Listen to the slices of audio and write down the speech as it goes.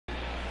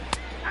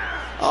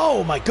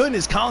Oh my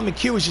goodness, Colin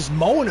McHugh is just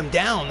mowing him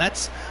down.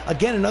 That's,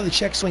 again, another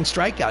check swing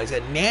strikeout. He's a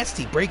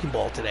nasty breaking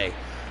ball today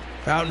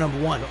for out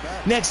number 1.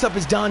 Next up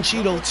is Don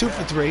Cheadle, 2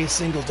 for 3,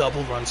 single,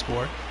 double, run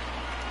scored.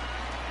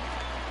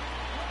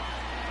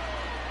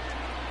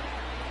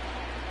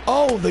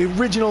 Oh, the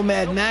original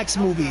Mad Max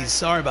movies.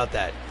 Sorry about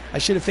that. I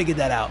should have figured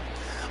that out.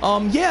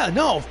 Yeah,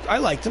 no, I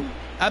liked them.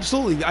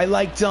 Absolutely. I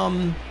liked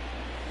the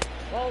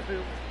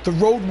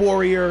Road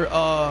Warrior,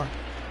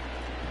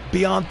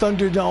 Beyond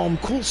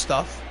Thunderdome, cool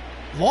stuff.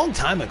 Long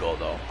time ago,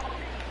 though.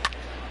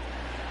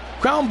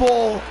 Ground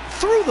ball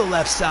through the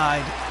left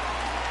side.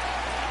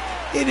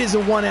 It is a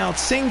 1-out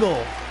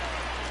single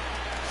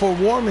for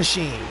War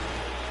Machine.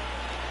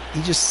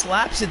 He just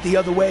slaps it the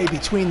other way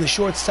between the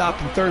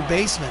shortstop and third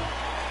baseman.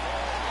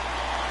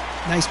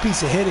 Nice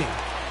piece of hitting.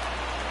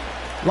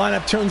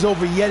 Lineup turns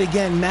over yet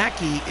again.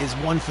 Mackey is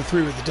 1 for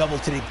 3 with a double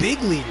today.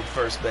 Big lead at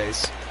first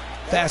base.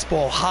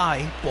 Fastball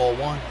high, ball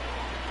 1.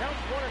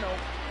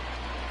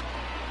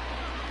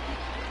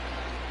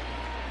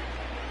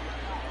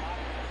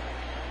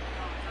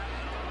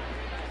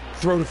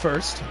 Throw to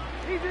first.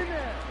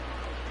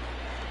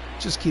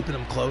 Just keeping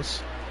them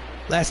close.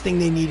 Last thing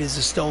they need is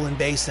a stolen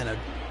base and a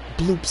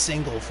bloop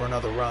single for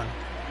another run.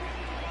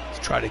 Let's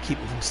try to keep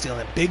him from stealing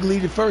it. Big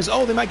lead at first.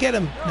 Oh, they might get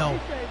him. No.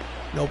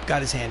 Nope,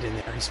 got his hand in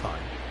there. He's fine.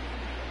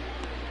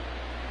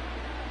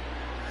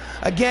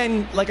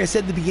 Again, like I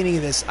said at the beginning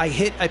of this, I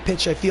hit, I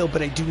pitch, I field,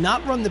 but I do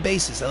not run the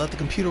bases. I let the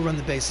computer run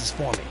the bases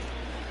for me.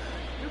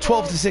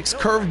 12-6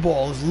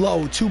 curveball is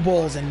low, 2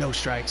 balls and no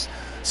strikes.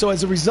 So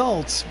as a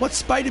result, what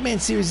Spider-Man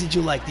series did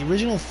you like? The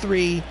original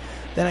 3,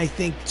 then I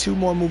think 2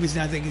 more movies.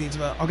 Now I think it's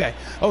about okay.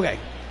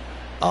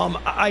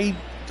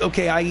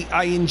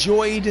 I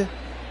enjoyed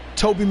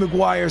Tobey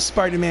Maguire's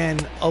Spider-Man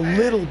a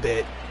little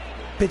bit.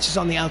 Pitches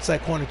on the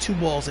outside corner, 2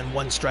 balls and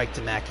 1 strike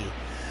to Mackey.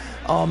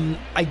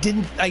 I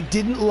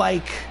didn't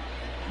like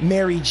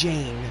Mary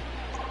Jane.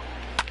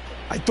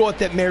 I thought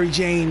that Mary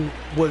Jane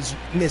was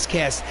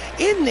miscast.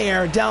 In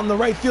there, down the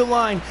right field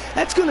line,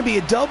 that's going to be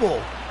a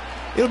double.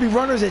 It'll be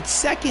runners at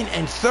second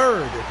and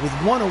third with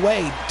 1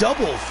 away.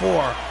 Double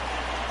for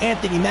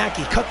Anthony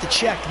Mackie. Cut the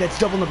check. That's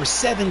double number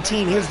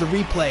 17. Here's the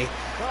replay.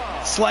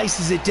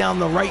 Slices it down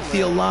the right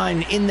field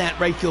line in that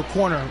right field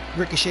corner.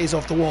 Ricochets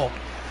off the wall.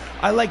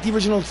 I like the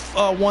original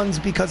ones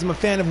because I'm a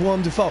fan of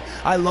Willem Dafoe.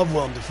 I love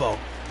Willem Dafoe.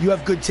 You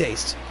have good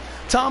taste.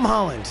 Tom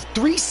Holland,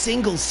 3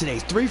 singles today,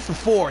 3 for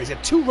 4. He's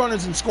got 2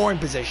 runners in scoring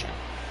position.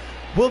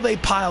 Will they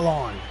pile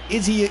on?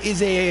 Is he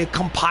a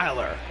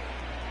compiler?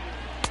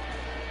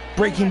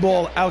 Breaking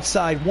ball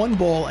outside, 1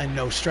 ball and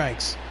no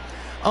strikes.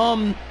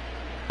 I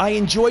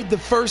enjoyed the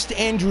first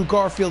Andrew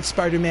Garfield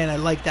Spider-Man. I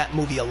liked that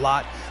movie a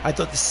lot. I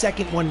thought the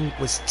second one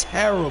was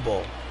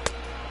terrible.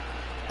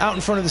 Out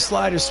in front of the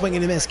slider, swing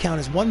and a miss. Count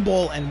as 1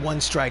 ball and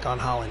 1 strike on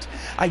Holland.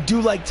 I do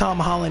like Tom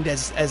Holland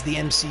as the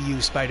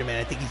MCU Spider-Man.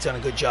 I think he's done a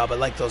good job. I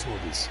like those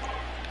movies.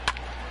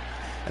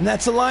 And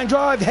that's a line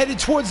drive headed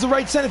towards the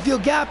right center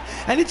field gap,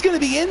 and it's going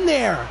to be in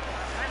there.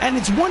 And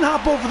it's 1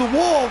 hop over the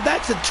wall.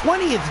 That's the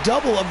 20th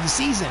double of the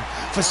season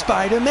for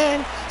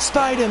Spider-Man.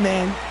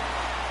 Spider-Man.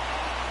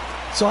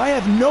 So I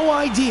have no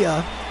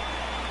idea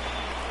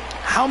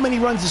how many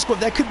runs to score.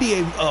 That could be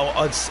a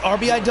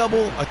RBI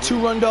double, a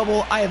 2-run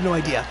double. I have no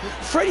idea.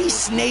 Freddie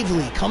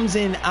Snavely comes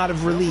in out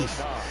of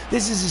relief.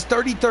 This is his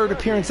 33rd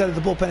appearance out of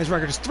the bullpen. His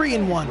record is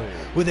 3-1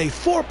 with a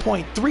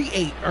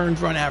 4.38 earned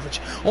run average.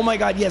 Oh my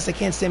God, yes, I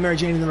can't stand Mary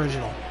Jane in the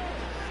original.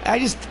 I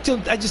just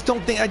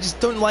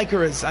don't like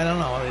her as, I don't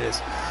know what it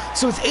is.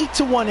 So it's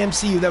 8-1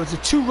 MCU. That was a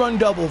 2-run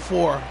double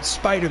for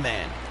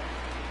Spider-Man.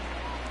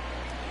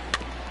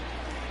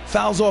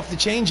 Fouls off the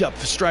changeup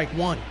for strike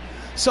 1.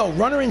 So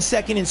runner in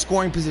second in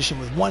scoring position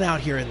with 1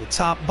 out here in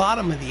the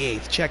bottom of the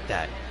 8th. Check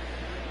that.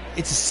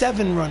 It's a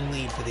 7-run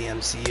lead for the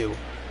MCU.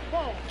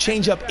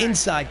 Changeup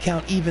inside,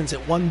 count evens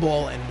at 1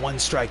 ball and 1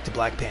 strike to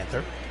Black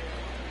Panther.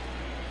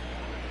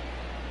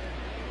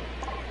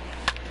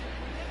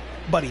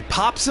 But he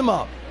pops him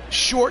up.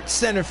 Short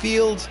center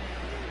field.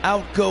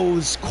 Out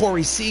goes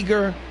Corey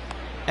Seager.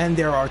 And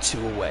there are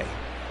 2 away.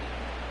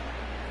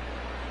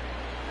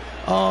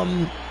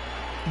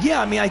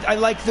 Yeah, I mean, I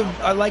like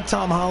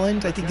Tom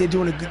Holland. I think they're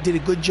did a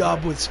good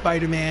job with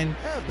Spider-Man,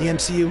 the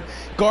MCU.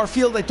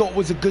 Garfield, I thought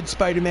was a good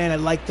Spider-Man. I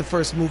liked the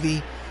first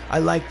movie. I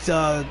liked,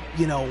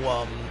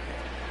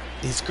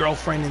 his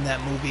girlfriend in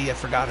that movie. I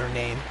forgot her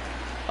name.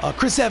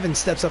 Chris Evans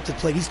steps up to the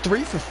plate. He's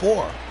 3 for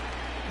 4.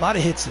 A lot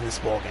of hits in this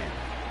ball game.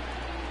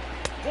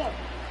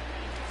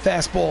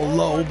 Fastball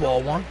low,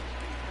 ball 1.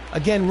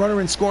 Again, runner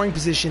in scoring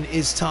position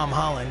is Tom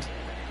Holland.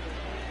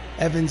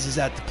 Evans is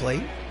at the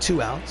plate.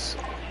 2 outs.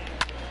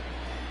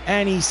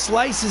 And he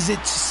slices it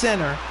to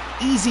center.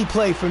 Easy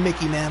play for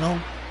Mickey Mantle.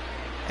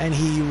 And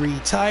he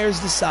retires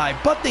the side.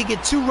 But they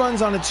get 2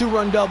 runs on a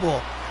 2-run double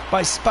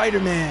by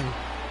Spider-Man.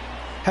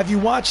 Have you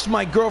watched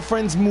my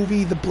girlfriend's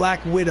movie, The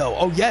Black Widow?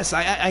 Oh, yes,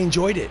 I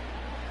enjoyed it.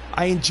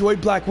 I enjoyed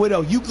Black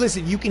Widow.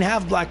 Listen, you can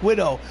have Black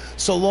Widow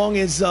so long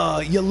as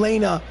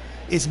Yelena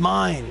is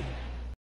mine.